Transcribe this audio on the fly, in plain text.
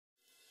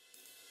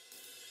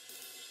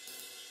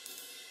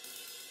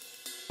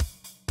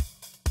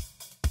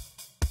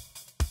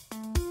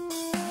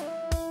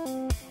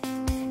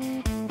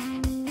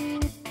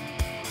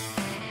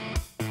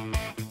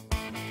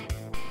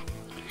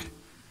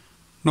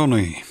No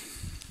niin.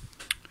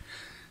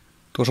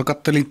 Tuossa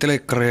kattelin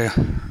telekkaria ja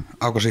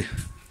aukasin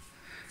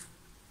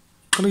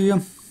kaljaa.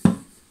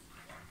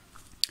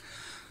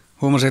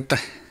 Huomasin, että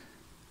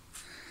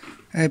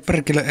ei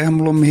perkele, eihän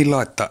mulla ole mihin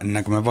laittaa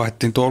enää, kun me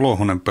vaihdettiin tuo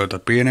olohuoneen pöytä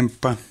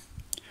pienempään.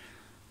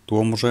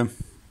 Tuommoiseen.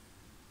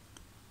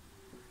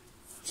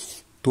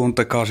 Tuon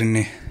tekaisin,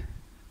 niin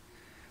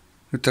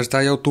nyt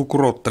sitä joutuu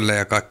kurottelemaan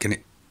ja kaikki,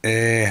 niin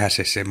eihän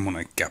se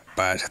semmonenkään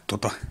pääse.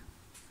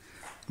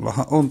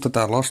 Mullahan on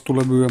tätä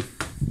lastulevyä.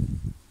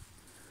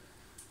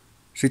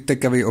 Sitten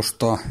kävi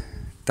ostaa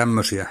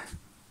tämmösiä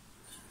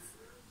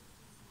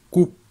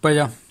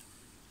kuppeja.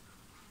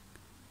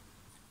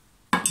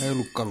 Ei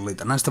ollut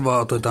kalliita. Näistä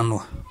vaan otetaan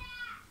nuo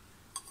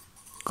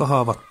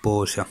kahavat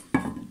pois.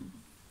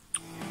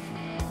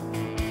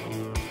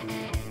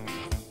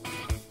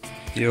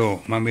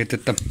 Joo, mä mietin,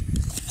 että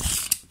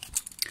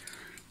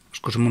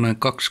olisiko semmonen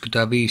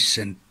 25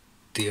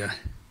 senttiä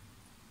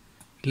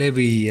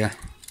leviä.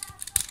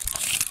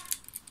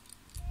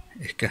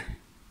 Ehkä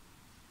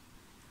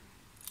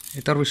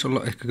ei tarvitsisi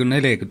olla ehkä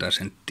 40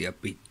 senttiä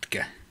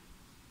pitkä.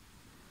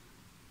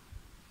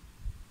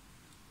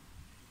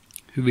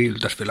 Hyvin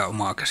yltäisi vielä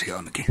omaa käsiä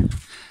ainakin.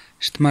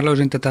 Sitten mä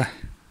löysin tätä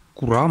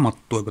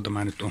kuramattua, kun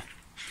tämä nyt on.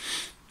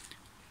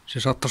 Se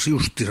saattaisi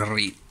justiinsa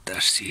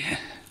riittää siihen.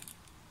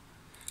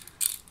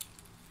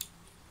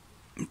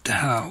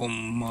 Tähän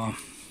hommaan.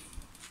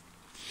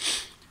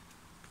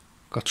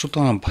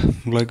 Katsotaanpa.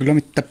 Mulla ei kyllä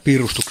mitään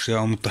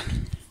piirustuksia ole, mutta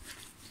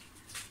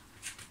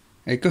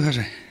eiköhän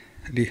se.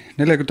 Eli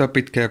 40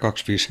 pitkä ja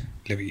 25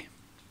 leviä.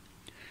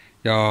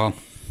 Ja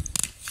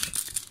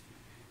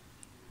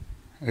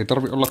ei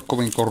tarvi olla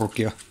kovin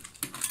korkea.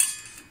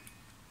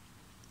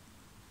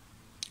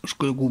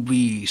 Olisiko joku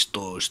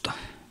 15?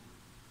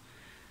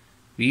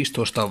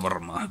 15 on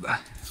varmaan hyvä.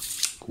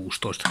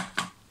 16.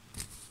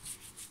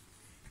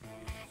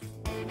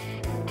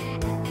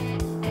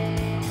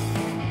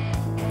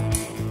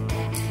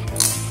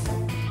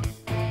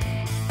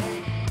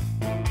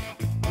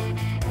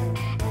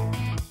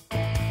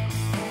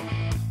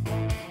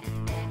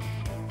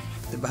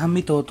 Vähän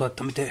mitoitua,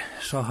 että miten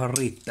saadaan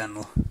riittää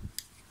nuo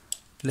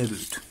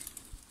levyt.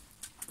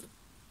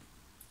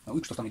 No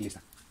 11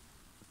 millistä.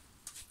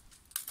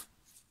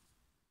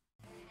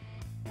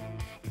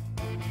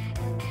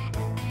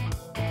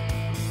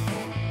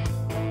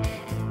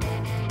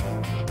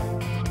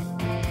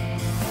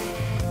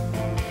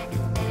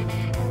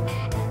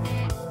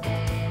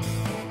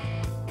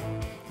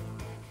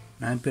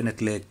 Näin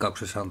pienet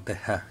leikkaukset saan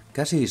tehdä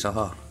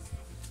käsisahalla.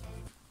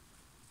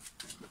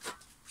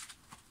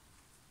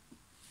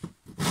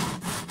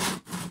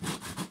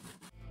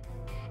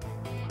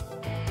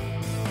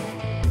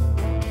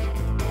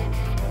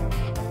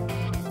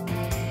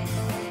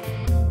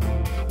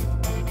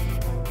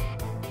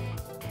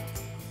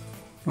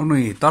 No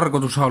niin,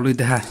 tarkoitushan oli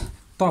tehdä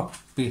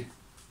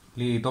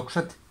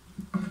tappiliitokset.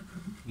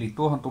 Eli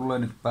tuohon tulee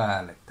nyt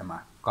päälle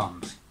tämä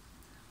kansi.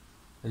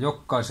 Ja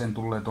jokaisen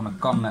tulee tuonne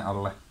kannen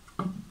alle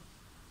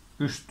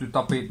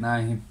pystytapit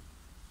näihin.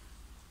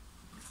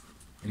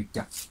 Eli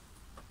jos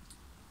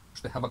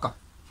tehdään vaikka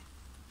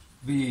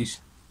 5,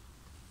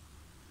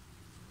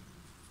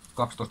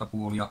 12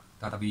 puolia,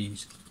 täältä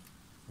 5.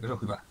 Eikö se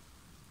on hyvä?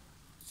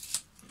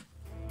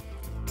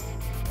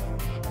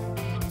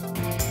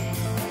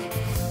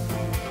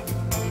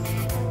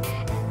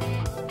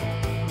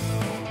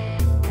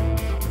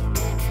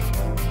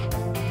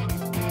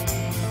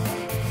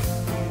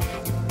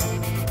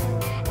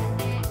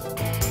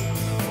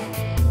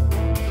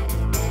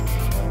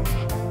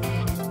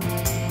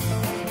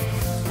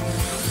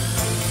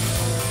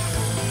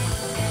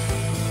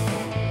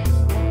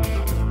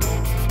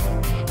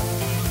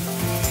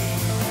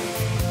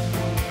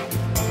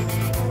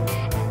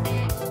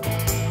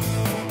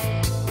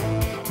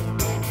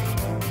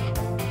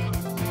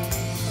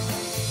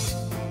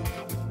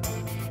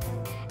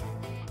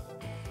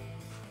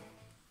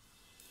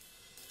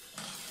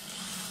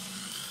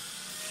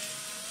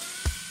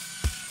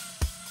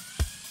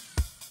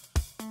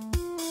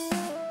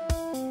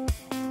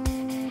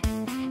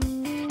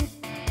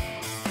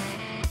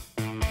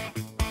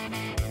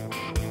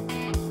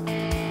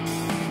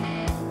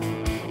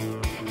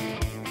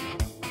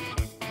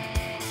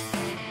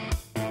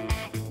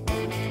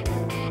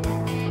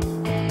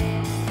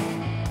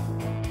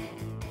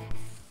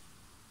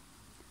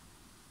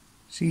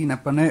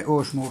 Siinäpä ne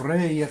ois nuo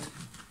reijät.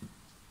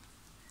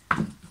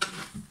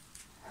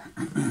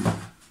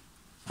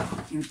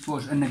 Nyt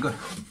vois ennen kuin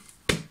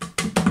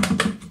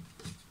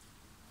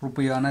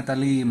rupeaa näitä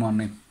liimaan,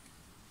 niin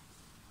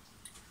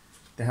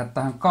tehdä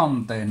tähän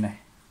kanteen ne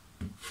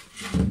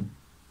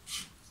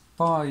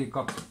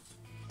paikat.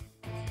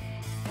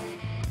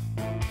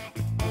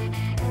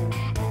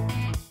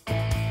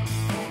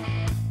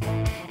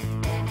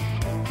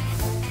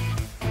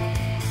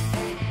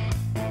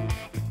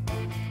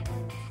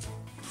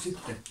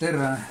 Sitten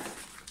terää.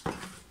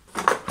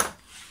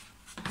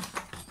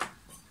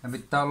 Ja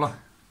pitää olla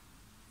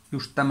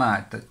just tämä,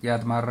 että jää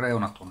tämä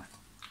reuna tuonne.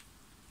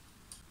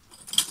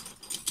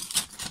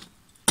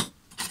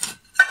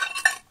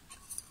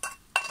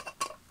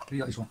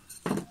 Liian iso.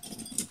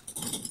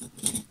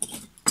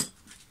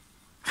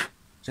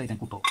 7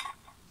 kutoa. Tää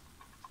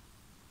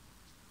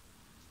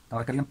on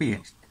aika liian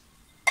pieni sitten.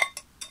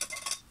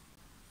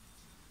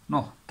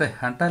 No,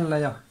 tehdään tällä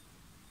ja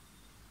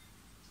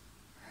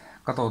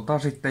katsotaan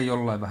sitten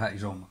jollain vähän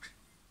isommaksi.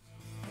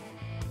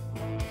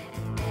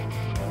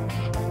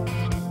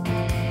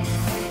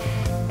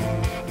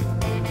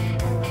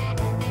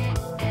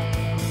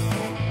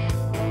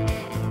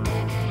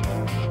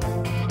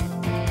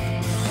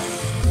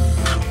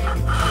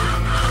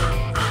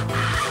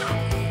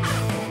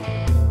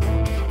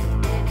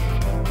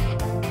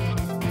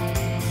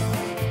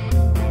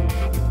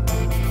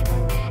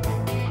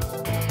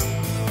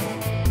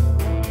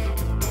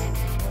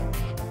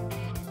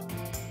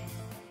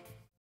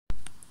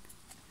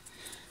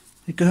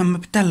 Eiköhän me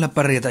tällä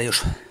pärjätä,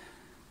 jos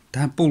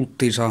tähän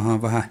pulttiin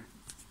saadaan vähän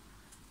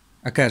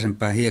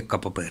äkäisempää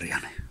hiekkapaperia.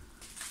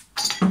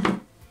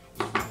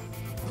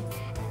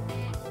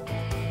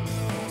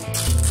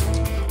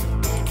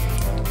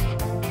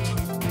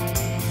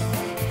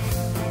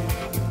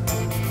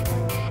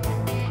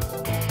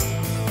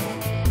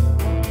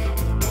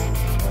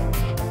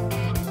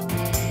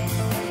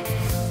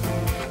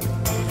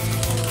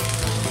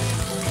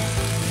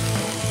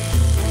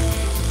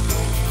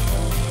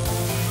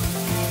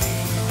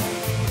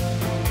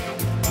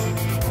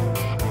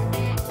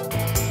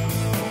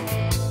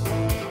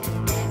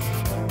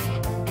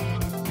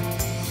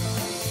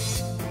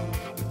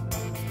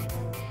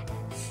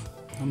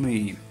 No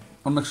niin,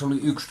 onneksi oli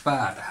yksi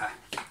pää tähän.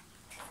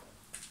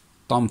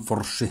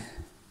 Tamforssi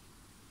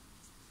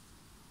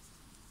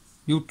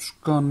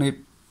jutskaan,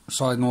 niin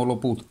sai nuo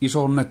loput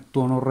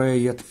isonnettua nuo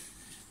reijät.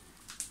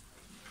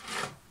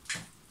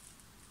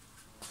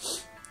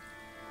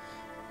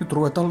 Nyt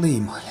ruvetaan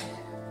liimailemaan.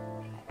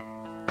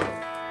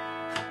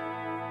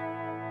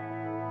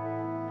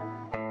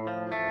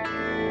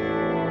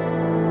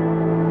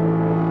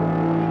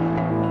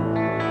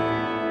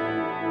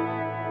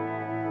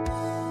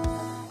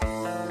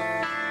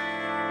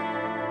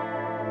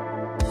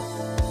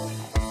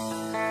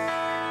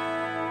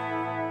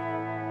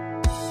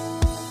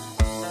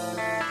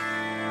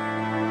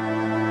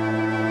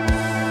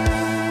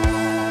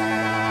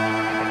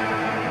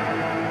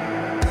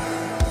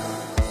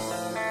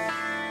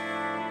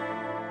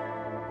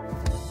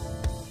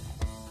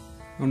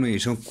 No niin,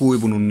 se on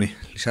kuivunut, niin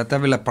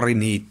lisätään vielä pari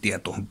niittiä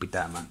tuohon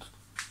pitämään.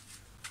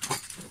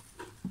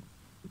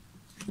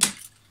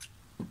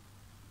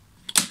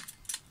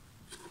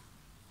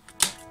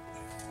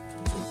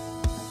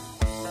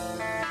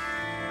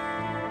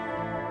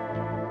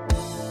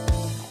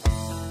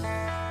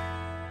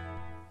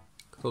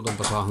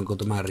 Katsotaanpa saadaanko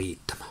tämä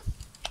riittämään.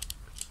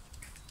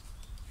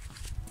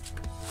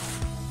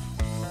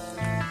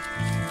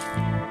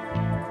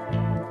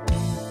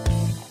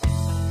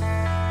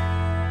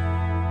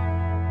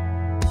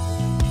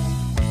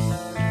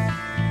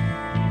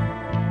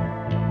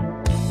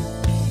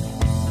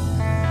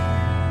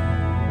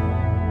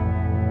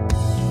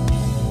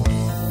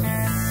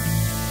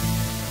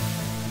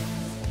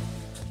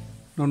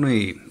 No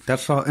niin,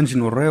 tässä on ensin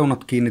nuo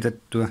reunat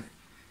kiinnitettyä.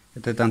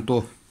 Jätetään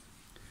tuo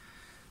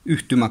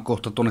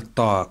yhtymäkohta tuonne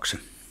taakse.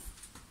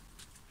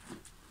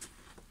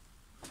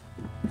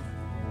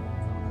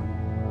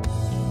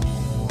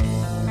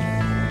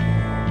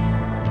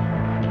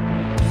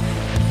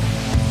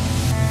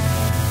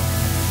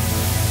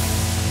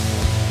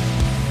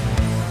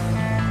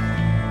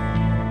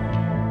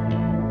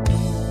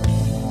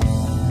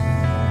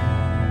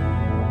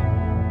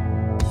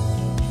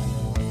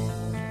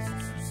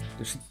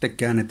 Ja sitten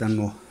käännetään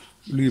nuo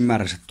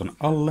ylimääräiset tuonne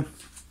alle.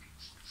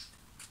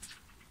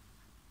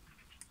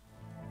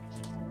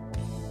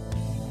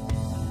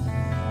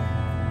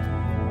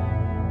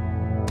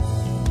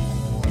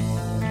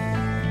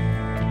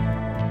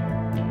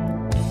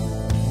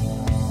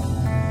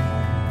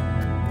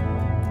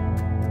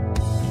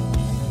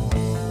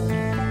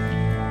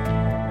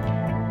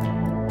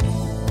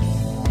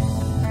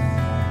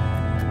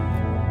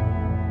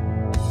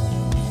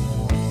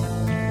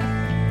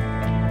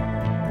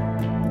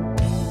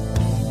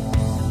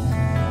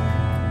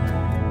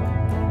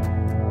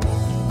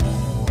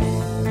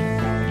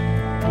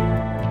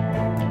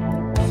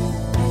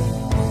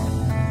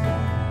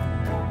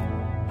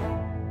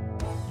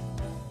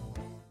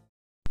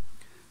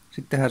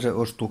 Sittenhän se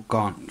ostuu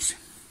kansi.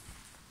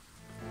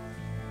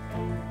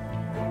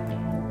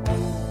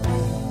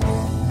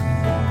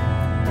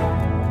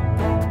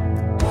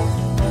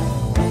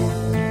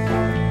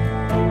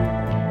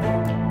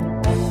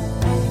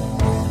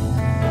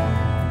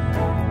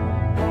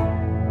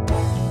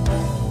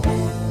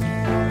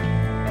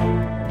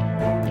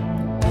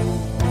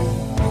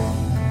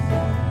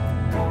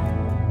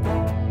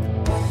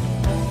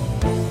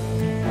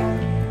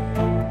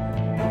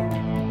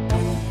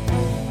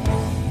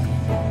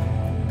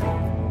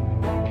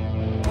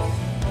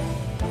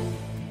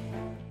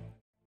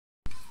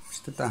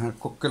 Pistetään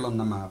kokeillaan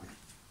nämä vielä.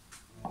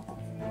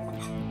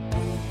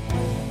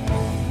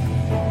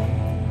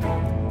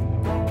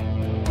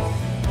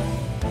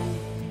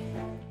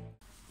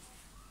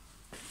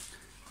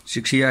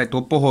 Siksi jäi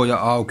tuo pohja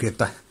auki,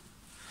 että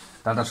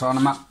täältä saa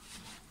nämä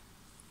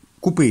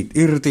kupit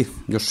irti,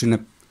 jos sinne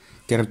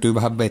kertyy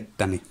vähän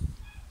vettä, niin